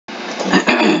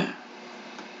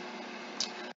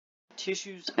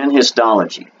tissues and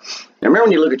histology. Now remember,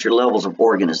 when you look at your levels of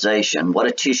organization, what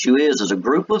a tissue is a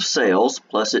group of cells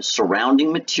plus its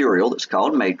surrounding material that's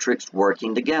called matrix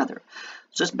working together.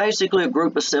 So it's basically a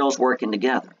group of cells working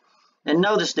together. And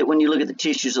notice that when you look at the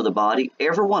tissues of the body,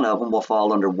 every one of them will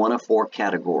fall under one of four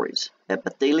categories: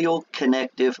 epithelial,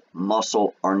 connective,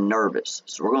 muscle, or nervous.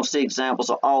 So we're going to see examples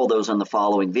of all those in the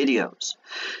following videos.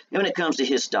 And when it comes to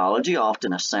histology,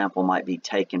 often a sample might be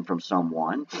taken from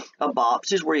someone. A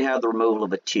biopsy is where you have the removal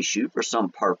of a tissue for some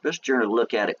purpose. You're going to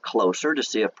look at it closer to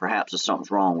see if perhaps something's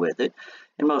wrong with it.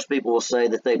 And most people will say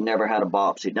that they've never had a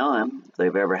biopsy done. If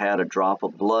they've ever had a drop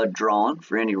of blood drawn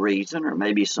for any reason, or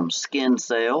maybe some skin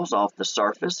cells off the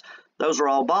surface, those are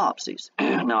all biopsies.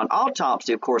 Now, an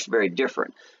autopsy, of course, is very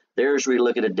different. There's where you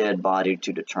look at a dead body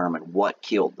to determine what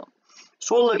killed them.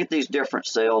 So we'll look at these different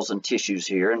cells and tissues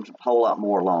here and a whole lot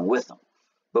more along with them.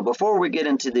 But before we get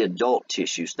into the adult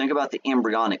tissues, think about the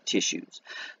embryonic tissues.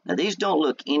 Now, these don't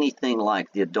look anything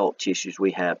like the adult tissues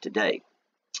we have today.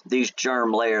 These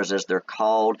germ layers, as they're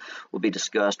called, will be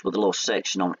discussed with a little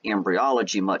section on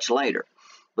embryology much later.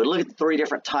 But look at the three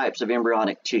different types of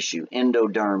embryonic tissue: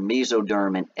 endoderm,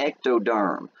 mesoderm, and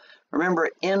ectoderm. Remember,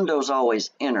 endo's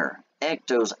always inner,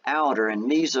 ecto's outer, and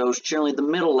meso's generally the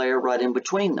middle layer right in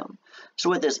between them. So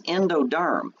with this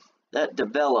endoderm, that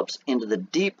develops into the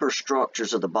deeper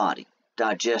structures of the body.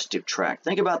 Digestive tract.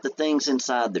 Think about the things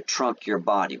inside the trunk of your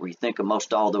body, where you think of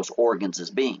most all those organs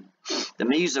as being. The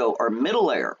meso or middle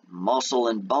layer, muscle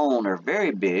and bone, are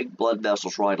very big, blood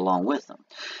vessels right along with them.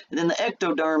 And then the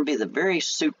ectoderm be the very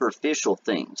superficial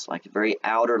things, like the very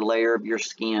outer layer of your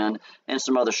skin and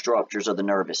some other structures of the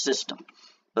nervous system.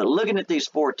 But looking at these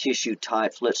four tissue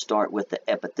types, let's start with the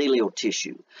epithelial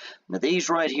tissue. Now, these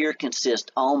right here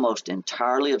consist almost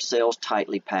entirely of cells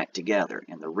tightly packed together.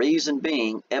 And the reason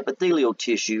being, epithelial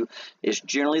tissue is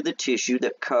generally the tissue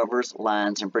that covers,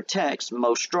 lines, and protects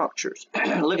most structures.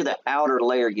 Look at the outer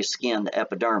layer of your skin, the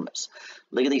epidermis.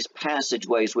 Look at these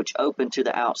passageways which open to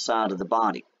the outside of the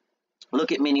body.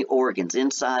 Look at many organs,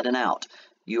 inside and out.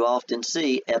 You often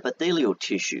see epithelial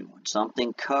tissue. When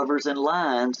something covers and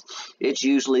lines, it's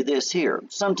usually this here.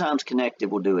 Sometimes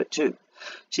connective will do it too.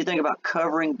 So you think about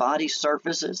covering body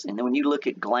surfaces, and then when you look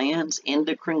at glands,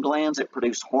 endocrine glands that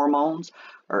produce hormones,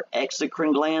 or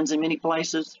exocrine glands in many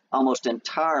places, almost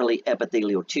entirely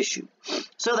epithelial tissue.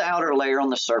 So the outer layer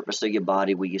on the surface of your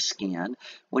body with your skin.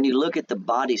 When you look at the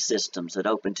body systems that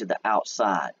open to the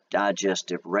outside,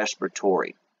 digestive,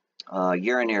 respiratory,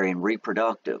 urinary, and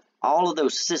reproductive, all of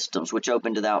those systems which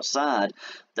open to the outside,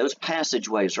 those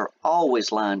passageways are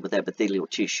always lined with epithelial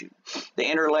tissue. The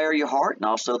inner layer of your heart and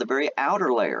also the very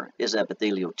outer layer is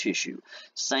epithelial tissue.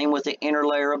 Same with the inner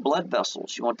layer of blood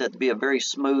vessels. You want that to be a very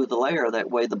smooth layer. That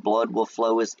way the blood will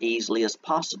flow as easily as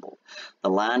possible.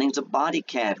 The linings of body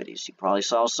cavities. You probably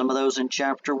saw some of those in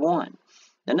Chapter 1.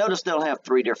 Now notice they'll have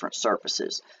three different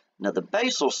surfaces. Now, the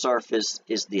basal surface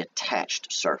is the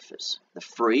attached surface. The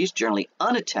free is generally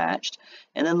unattached,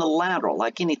 and then the lateral,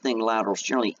 like anything lateral, is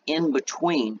generally in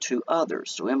between two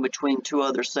others. So in between two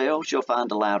other cells, you'll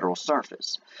find a lateral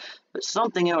surface. But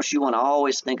something else you want to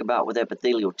always think about with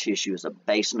epithelial tissue is a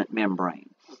basement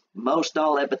membrane. Most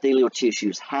all epithelial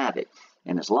tissues have it,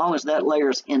 and as long as that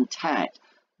layer is intact,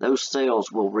 those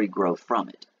cells will regrow from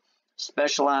it.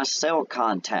 Specialized cell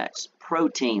contacts,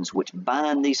 proteins which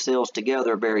bind these cells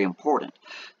together, are very important.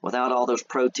 Without all those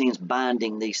proteins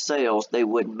binding these cells, they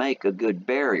wouldn't make a good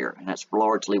barrier, and that's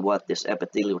largely what this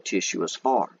epithelial tissue is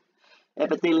for.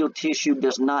 Epithelial tissue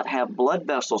does not have blood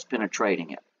vessels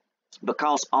penetrating it.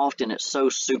 Because often it's so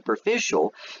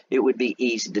superficial, it would be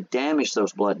easy to damage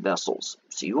those blood vessels.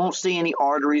 So you won't see any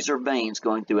arteries or veins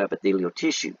going through epithelial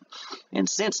tissue. And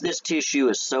since this tissue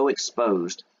is so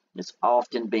exposed, it's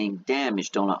often being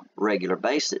damaged on a regular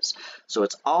basis. So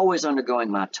it's always undergoing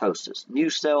mitosis. New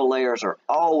cell layers are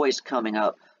always coming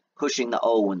up, pushing the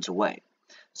old ones away.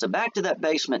 So back to that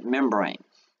basement membrane.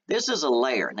 This is a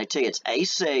layer, and they tell you it's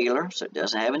acellular, so it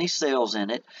doesn't have any cells in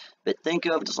it. But think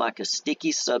of it as like a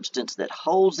sticky substance that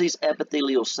holds these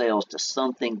epithelial cells to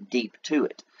something deep to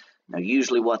it. Now,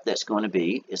 usually what that's going to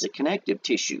be is a connective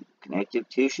tissue. Connective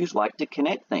tissues like to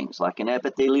connect things, like an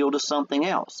epithelial to something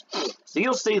else. So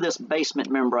you'll see this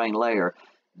basement membrane layer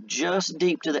just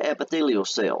deep to the epithelial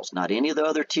cells, not any of the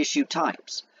other tissue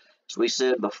types. As we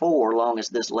said before, as long as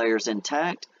this layer is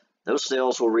intact, those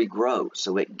cells will regrow,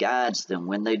 so it guides them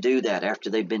when they do that after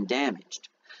they've been damaged.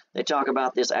 They talk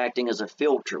about this acting as a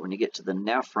filter when you get to the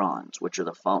nephrons, which are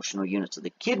the functional units of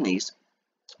the kidneys.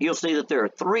 You'll see that there are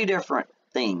three different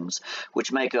things,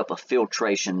 which make up a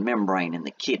filtration membrane in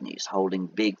the kidneys, holding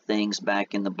big things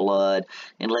back in the blood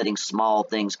and letting small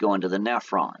things go into the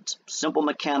nephrons. Simple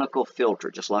mechanical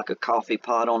filter, just like a coffee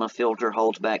pot on a filter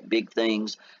holds back big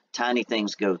things, tiny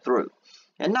things go through.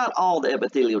 And not all the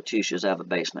epithelial tissues have a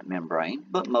basement membrane,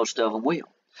 but most of them will.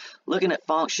 Looking at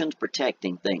functions,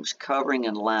 protecting things, covering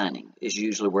and lining is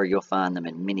usually where you'll find them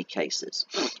in many cases.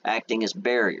 Acting as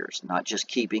barriers, not just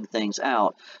keeping things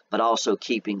out, but also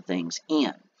keeping things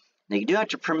in. Now, you do have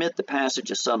to permit the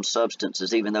passage of some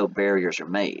substances even though barriers are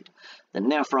made. The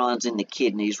nephrons in the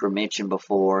kidneys were mentioned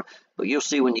before, but you'll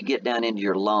see when you get down into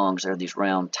your lungs, there are these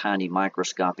round, tiny,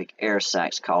 microscopic air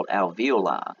sacs called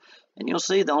alveoli. And you'll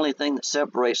see the only thing that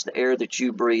separates the air that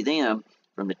you breathe in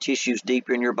from the tissues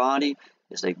deeper in your body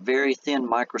is a very thin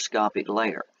microscopic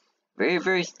layer. Very,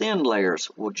 very thin layers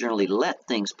will generally let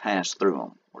things pass through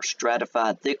them, where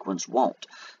stratified thick ones won't.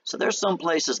 So there's some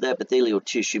places the epithelial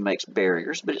tissue makes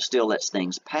barriers, but it still lets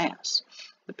things pass.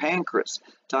 The pancreas,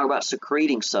 talk about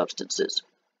secreting substances.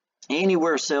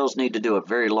 Anywhere cells need to do a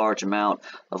very large amount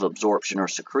of absorption or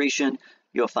secretion,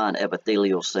 you'll find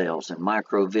epithelial cells, and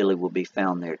microvilli will be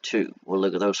found there too. We'll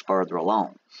look at those further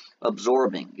along.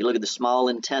 Absorbing. You look at the small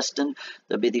intestine,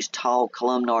 there'll be these tall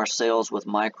columnar cells with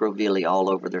microvilli all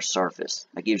over their surface.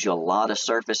 That gives you a lot of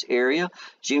surface area,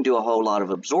 so you can do a whole lot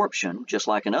of absorption, just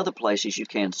like in other places you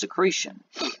can secretion.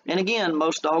 And again,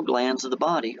 most all glands of the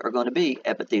body are going to be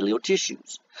epithelial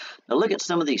tissues. Now look at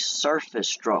some of these surface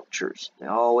structures. They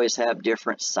always have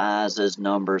different sizes,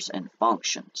 numbers, and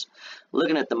functions.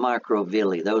 Looking at the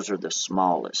microvilli, those are the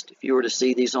smallest. If you were to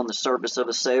see these on the surface of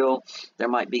a cell, there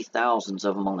might be thousands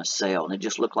of them on a cell, and they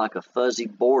just look like a fuzzy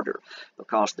border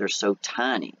because they're so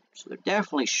tiny. So they're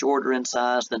definitely shorter in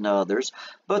size than others,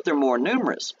 but they're more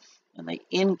numerous, and they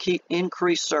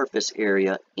increase surface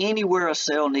area anywhere a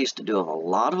cell needs to do a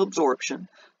lot of absorption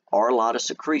or a lot of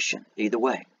secretion, either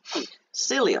way.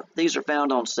 Cilia, these are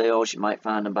found on cells. You might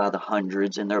find them by the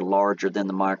hundreds, and they're larger than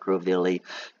the microvilli,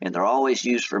 and they're always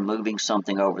used for moving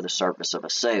something over the surface of a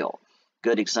cell.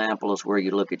 Good example is where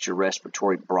you look at your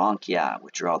respiratory bronchi,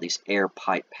 which are all these air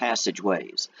pipe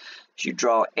passageways. As you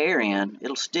draw air in,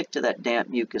 it'll stick to that damp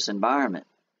mucus environment,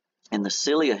 and the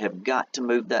cilia have got to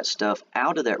move that stuff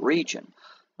out of that region.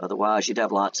 Otherwise, you'd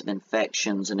have lots of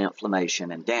infections and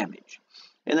inflammation and damage.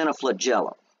 And then a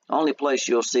flagella. The only place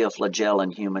you'll see a flagella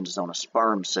in humans is on a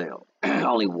sperm cell.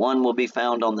 Only one will be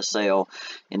found on the cell,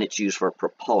 and it's used for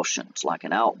propulsion. It's like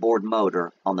an outboard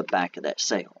motor on the back of that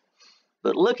cell.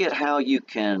 But look at how you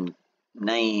can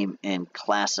name and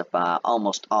classify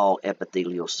almost all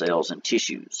epithelial cells and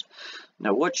tissues.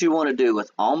 Now, what you want to do with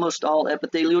almost all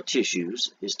epithelial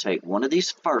tissues is take one of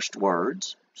these first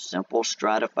words, simple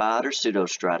stratified or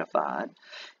pseudostratified,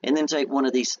 and then take one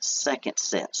of these second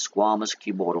sets, squamous,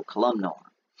 cuboidal, columnar.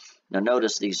 Now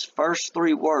notice these first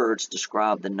three words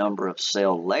describe the number of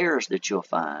cell layers that you'll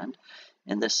find,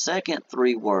 and the second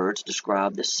three words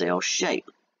describe the cell shape.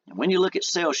 And when you look at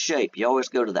cell shape, you always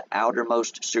go to the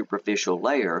outermost superficial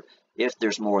layer if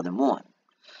there's more than one.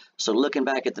 So looking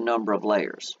back at the number of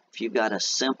layers, if you've got a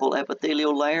simple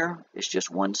epithelial layer, it's just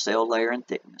one cell layer in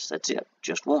thickness. That's it,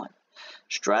 just one.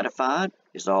 Stratified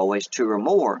is always two or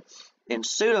more, and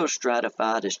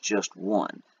pseudostratified is just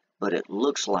one, but it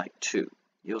looks like two.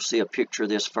 You'll see a picture of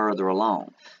this further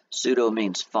along. Pseudo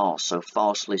means false, so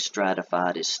falsely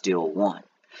stratified is still one.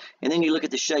 And then you look at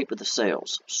the shape of the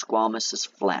cells. Squamous is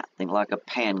flat, think like a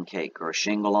pancake or a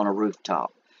shingle on a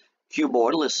rooftop.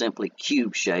 Cuboidal is simply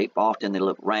cube shape. Often they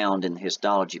look round in the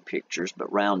histology pictures,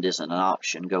 but round isn't an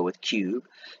option. Go with cube.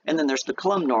 And then there's the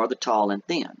columnar, the tall and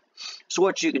thin. So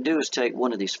what you can do is take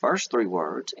one of these first three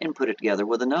words and put it together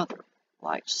with another.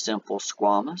 Like simple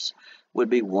squamous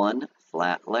would be one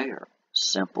flat layer.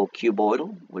 Simple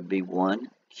cuboidal would be one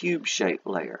cube-shaped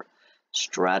layer.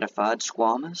 Stratified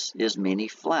squamous is many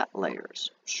flat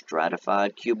layers.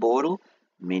 Stratified cuboidal,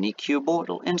 many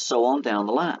cuboidal, and so on down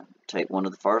the line. Take one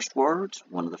of the first words,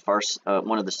 one of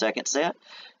the second set,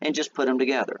 and just put them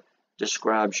together.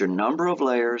 Describes your number of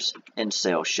layers and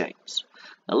cell shapes.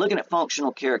 Now looking at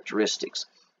functional characteristics,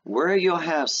 where you'll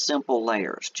have simple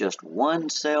layers, just one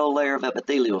cell layer of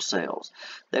epithelial cells,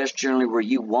 that's generally where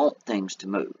you want things to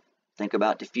move. Think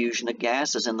about diffusion of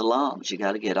gases in the lungs. You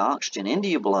got to get oxygen into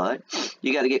your blood.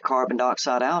 You got to get carbon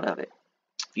dioxide out of it.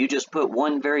 If you just put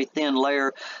one very thin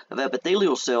layer of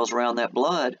epithelial cells around that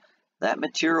blood, that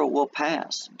material will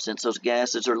pass. Since those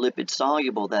gases are lipid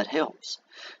soluble, that helps.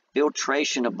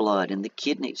 Filtration of blood in the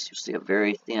kidneys. You see a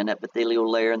very thin epithelial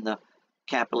layer in the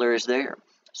capillaries there.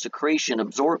 Secretion,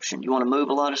 absorption. You want to move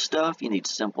a lot of stuff, you need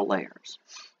simple layers.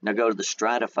 Now go to the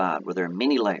stratified where there are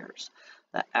many layers.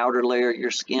 The outer layer of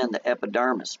your skin, the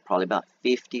epidermis, probably about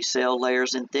 50 cell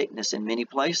layers in thickness in many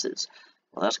places.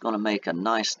 Well, that's going to make a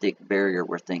nice thick barrier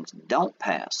where things don't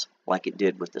pass like it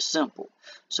did with the simple.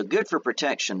 So good for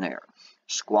protection there.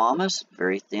 Squamous,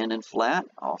 very thin and flat.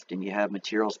 Often you have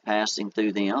materials passing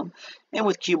through them. And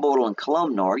with cuboidal and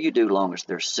columnar, you do long as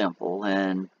they're simple.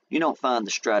 And you don't find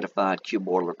the stratified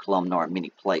cuboidal or columnar in many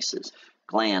places.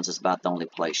 Glands is about the only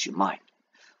place you might.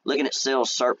 Looking at cell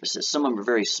surfaces, some of them are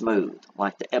very smooth,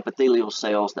 like the epithelial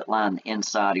cells that line the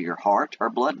inside of your heart or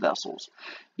blood vessels.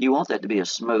 You want that to be a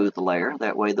smooth layer.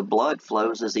 That way the blood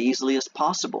flows as easily as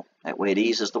possible. That way it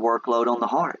eases the workload on the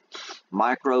heart.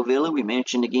 Microvilli, we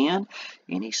mentioned again,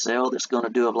 any cell that's going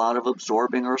to do a lot of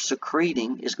absorbing or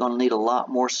secreting is going to need a lot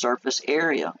more surface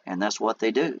area, and that's what they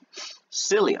do.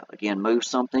 Cilia, again, move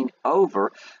something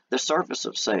over the surface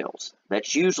of cells.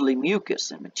 That's usually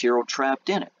mucus and material trapped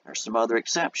in it. There's some other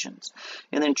exceptions.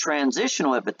 And then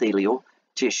transitional epithelial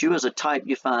tissue is a type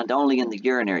you find only in the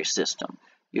urinary system.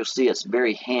 You'll see it's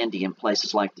very handy in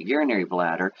places like the urinary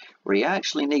bladder where you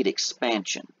actually need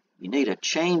expansion. You need a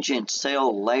change in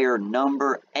cell layer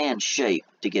number and shape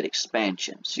to get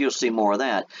expansion. So you'll see more of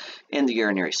that in the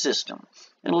urinary system.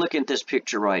 And look at this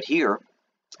picture right here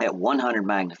at 100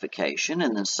 magnification,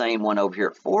 and then same one over here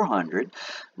at 400.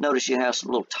 Notice you have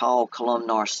some little tall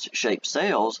columnar shaped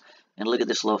cells, and look at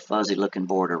this little fuzzy looking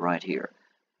border right here.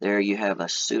 There you have a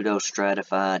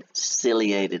pseudo-stratified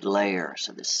ciliated layer.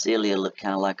 So the cilia look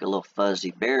kind of like a little fuzzy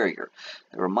barrier.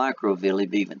 The microvilli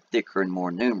be even thicker and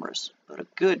more numerous. But a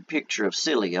good picture of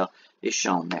cilia is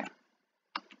shown there.